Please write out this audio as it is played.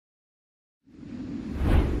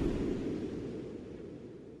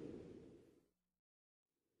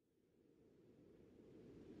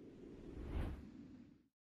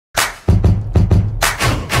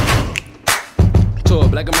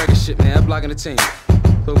Black American shit, man. That block entertainment.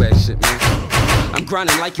 Go back shit, man. I'm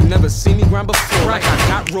grinding like you never seen me grind before. Like I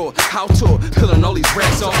got raw, how tour, peeling all these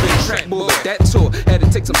racks off in track, boy. But that tour had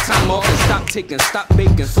to take some time off and stop taking, stop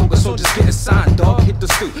baking. Focus on just getting signed, dog. Hit the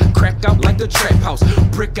stoop, crack out like the trap house.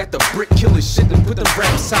 Brick at the brick, killing shit and put the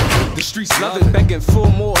raps out. The streets love it, begging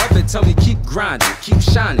for more of it. Tell me keep grinding, keep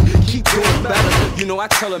shining, keep doing better. You know I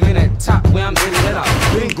tell them in that top where I'm in that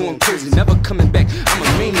I've been going crazy, never coming back. I'm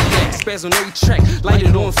a maniac, spaz on every track, light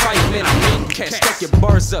it on fire, man. I mean cash, stack your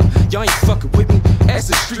bars up. Y'all ain't fucking with me. Ask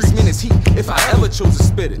the streets, man, it's heat if I ever chose to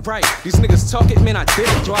spit it. Right, these niggas talk it, man, I did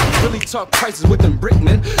it. Yo, I really talk prices with them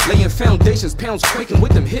brickmen. Laying foundations, pounds quaking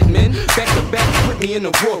with them hitmen. Back to back, put me in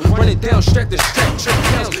the war. Running down, strap to strap, trick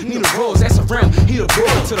pounds. Need a rolls, that's around. He the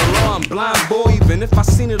boy to the law, I'm blind, boy. Even if I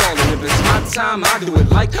seen it all, and if it's my time, I do it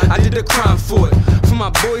like I did the crime for it. For my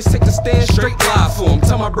boys, take the stand, straight live for them.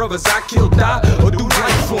 Tell my brothers I kill, die, or do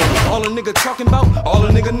life for them. All a nigga talking about, all a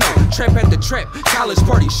nigga know. Trap at the trap, college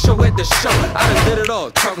party, show at the show. I done did it all,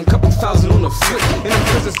 talking couple thousand on the flip. In the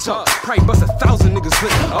prisons talk, probably bust 1,000 niggas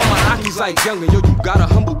lit. All my hockeys like younger, yo, you gotta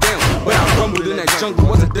humble down. But I rumbled in that jungle,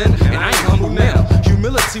 wasn't then, and I ain't humble now.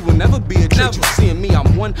 Humility will never be a trait. You seeing me,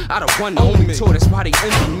 I'm one out of one, the only tour, that's why they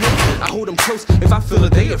envy me. I hold them close if I feel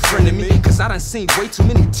it, they a friend of me. Cause I done seen way too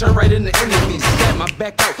many turn right into enemies. Stab my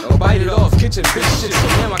back out, bite it off, kitchen bitch shit. So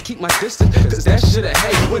now I keep my distance, cause that shit'll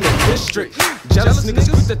have you in the district. Jealous niggas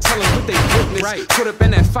quick to tell them what they witness. Right. Put up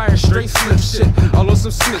in that fire, straight flip shit. All on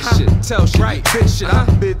some snitch shit, tell shit, right. Bitch shit. I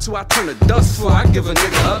bid till I turn to dust for I give a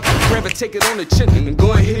nigga up. Grab it, take it on the chin and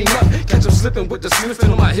go and hit him up. Catch him slipping with the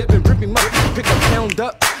sniffing on my hip and rip him up. Pick a pound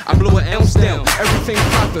up, I blow an ounce down. Everything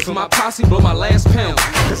profit for my posse, blow my last pound.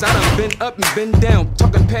 Cause I done been up and been down,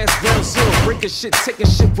 talking past ground zero, breaking shit, taking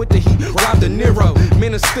shit with the heat. Rob De Niro,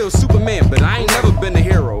 man is still Superman, but I ain't never been a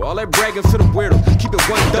hero. All that bragging for the weirdos, keep it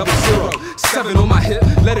 100. 7 on my hip,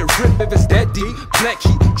 let it rip if it's that deep. Black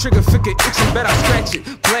heat, trigger finger itching, bet I scratch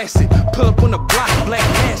it, blast it. Pull up on the block, black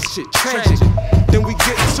ass shit, tragic. Then we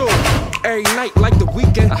get to it every night like the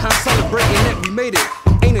weekend. Celebrating that we made it.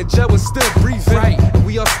 Ain't a gel and still breathing. Right. And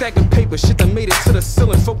we all stacking paper, shit that made it to the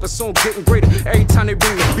ceiling. Focus on getting greater every time they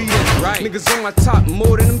bring the beat in. Right. Niggas on my top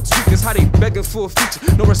more than them tweakers. How they begging for a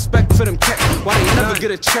feature? No respect for them cats. Why they never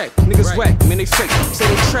get a track? Niggas whack, man they fake. Say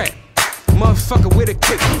they trap. Motherfucker with a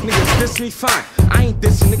kick. Niggas diss me fine. I ain't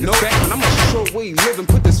dissing niggas back. And I'm a short way living.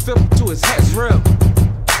 Put this filth to his hat. That's real.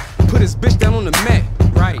 Put his bitch down on the mat.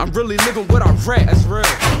 Right. I'm really living what I rap. That's real.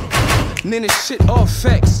 And then this shit all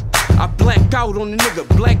facts. I black out on the nigga,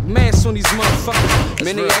 black mass on these motherfuckers.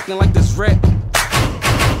 Man, they acting like this rap.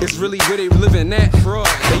 It's really where they living at. Fraud.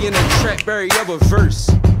 They in a trap, every other verse.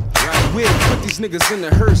 Right. We'll put these niggas in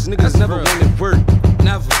the hearse. Niggas never wanted work.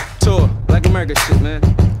 Never. Tour. Black America shit, man.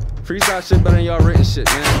 Freestyle shit better than y'all written shit,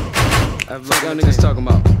 man. Fuck y'all niggas talking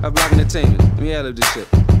about. I'm Block Entertainment. Let me ad-lib this shit.